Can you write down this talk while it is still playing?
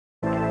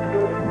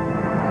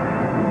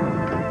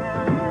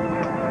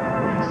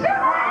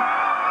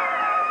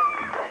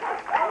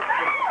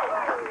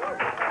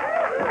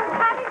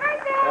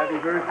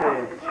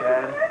birthday,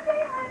 Chad.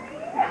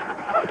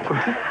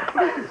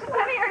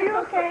 Honey, are you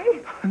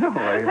okay? No,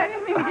 I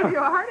didn't mean to give you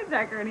a heart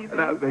attack or anything.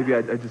 No, baby,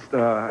 I just,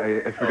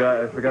 I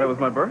forgot it was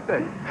my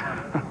birthday.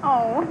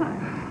 Oh.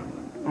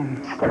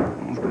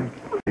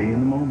 Stay in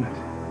the moment.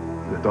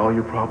 You left all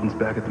your problems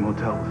back at the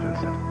motel with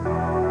Vincent.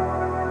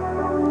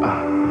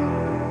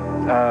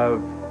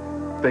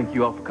 Thank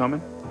you all for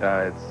coming.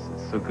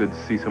 It's so good to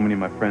see so many of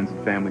my friends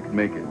and family could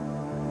make it.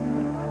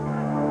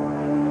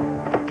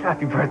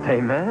 Happy birthday,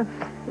 man.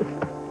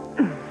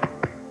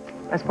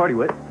 Nice party,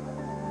 Whit.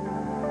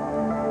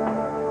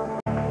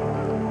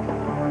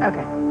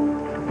 Okay.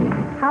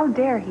 How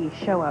dare he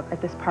show up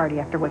at this party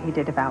after what he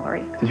did to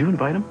Valerie? Did you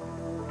invite him?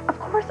 Of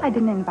course I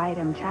didn't invite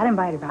him. Chad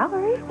invited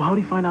Valerie. Well, how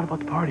did he find out about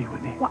the party,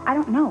 Whitney? Well, I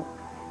don't know.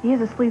 He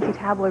is a sleazy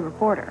tabloid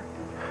reporter.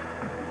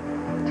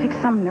 Takes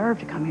some nerve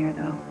to come here,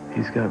 though.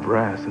 He's got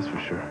brass, that's for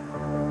sure.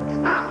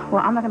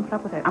 Well, I'm not going to put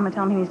up with it. I'm going to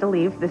tell him he needs to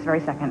leave this very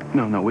second.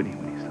 No, Whitney,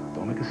 stop.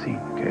 Don't make a scene,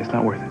 okay? It's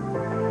not worth it.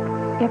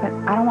 Yeah, but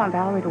I don't want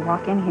Valerie to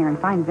walk in here and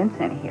find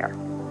Vincent here.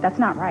 That's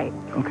not right.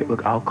 Okay,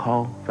 look, I'll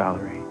call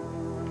Valerie.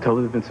 Tell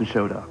her that Vincent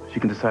showed up. She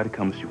can decide to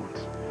come if she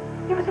wants.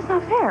 Yeah, but that's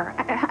not fair.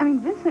 I mean,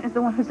 Vincent is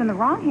the one who's in the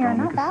wrong here,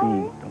 not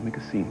Valerie. Don't make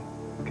a scene.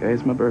 Okay,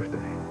 it's my birthday.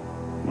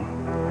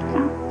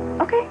 Oh,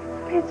 okay,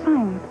 it's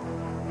fine.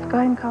 Go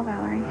ahead and call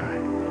Valerie. All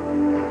right.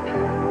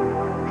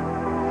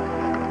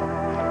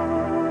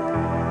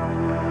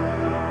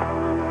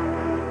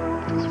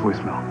 It's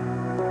voicemail.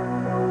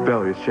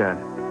 Valerie, it's Chad.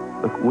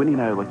 Look, Whitney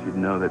and I would like you to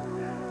know that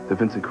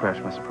Vincent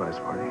crashed my surprise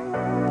party.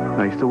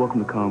 Now, you're still welcome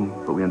to come,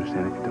 but we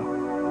understand if you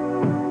don't.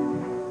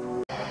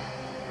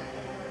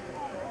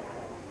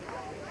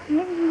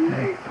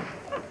 Hey.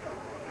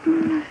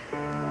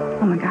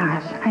 Oh my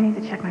gosh, I need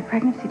to check my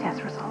pregnancy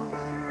test results.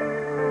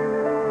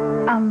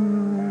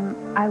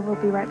 I will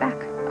be right back,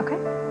 okay?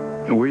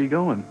 And where are you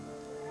going?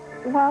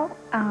 Well,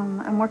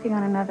 I'm working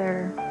on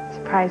another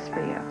surprise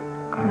for you.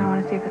 And I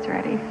want to see if it's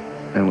ready.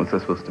 And what's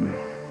that supposed to mean?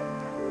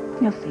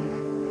 You'll see.